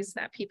communities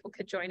that people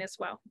could join as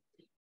well.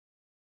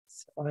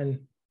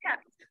 Fun. Yeah.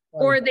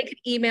 Or they could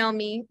email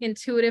me,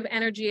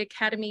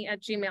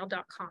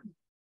 intuitiveenergyacademy@gmail.com.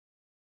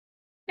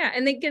 Yeah,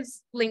 and it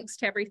gives links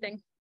to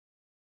everything.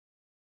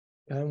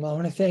 Well, I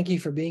want to thank you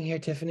for being here,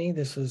 Tiffany.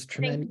 This was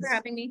tremendous. Thank you for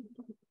having me.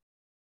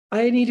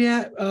 I need to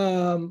add,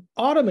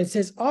 Autumn, it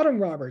says Autumn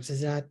Roberts.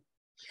 Is that?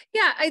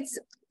 Yeah, it's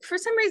for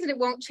some reason it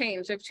won't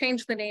change. I've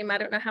changed the name, I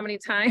don't know how many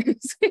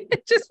times.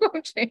 It just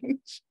won't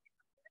change.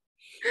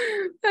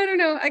 I don't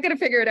know. I got to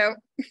figure it out.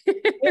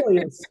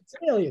 Alias. It's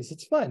alias.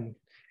 It's fun.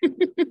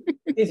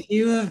 If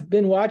you have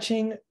been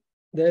watching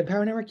the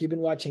Empower Network, you've been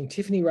watching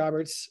Tiffinnea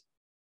Roberts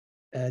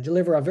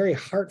deliver a very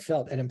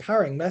heartfelt and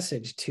empowering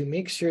message to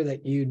make sure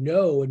that you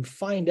know and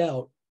find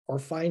out, or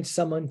find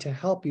someone to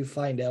help you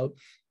find out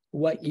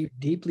what you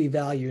deeply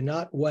value,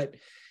 not what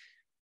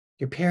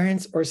your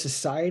parents or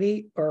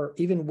society or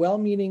even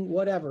well-meaning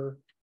whatever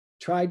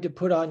tried to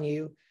put on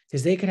you,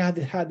 because they could have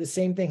had the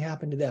same thing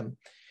happen to them.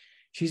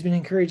 She's been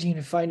encouraging you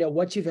to find out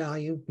what you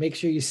value, make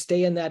sure you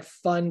stay in that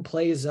fun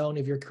play zone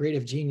of your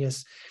creative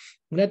genius.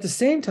 And at the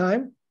same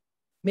time,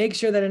 make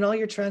sure that in all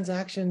your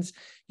transactions,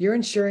 you're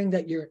ensuring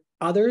that your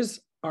others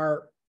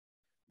are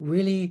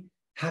really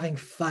having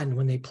fun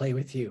when they play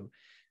with you.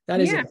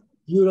 That is a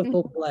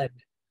beautiful blend.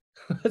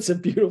 That's a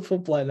beautiful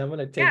blend. I'm going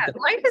to take that.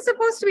 Life is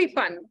supposed to be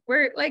fun.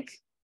 We're like,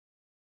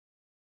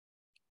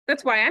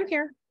 that's why I'm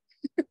here.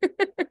 I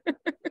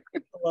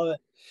love it.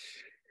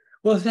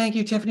 Well, thank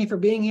you, Tiffany, for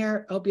being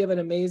here. I hope you have an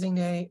amazing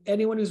day.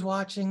 Anyone who's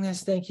watching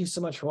this, thank you so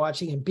much for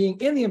watching and being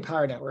in the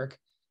Empower Network.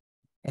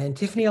 And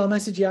Tiffany, I'll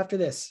message you after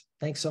this.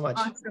 Thanks so much.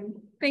 Awesome.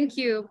 Thank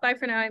you. Bye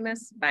for now,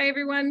 Imus. Bye,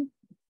 everyone.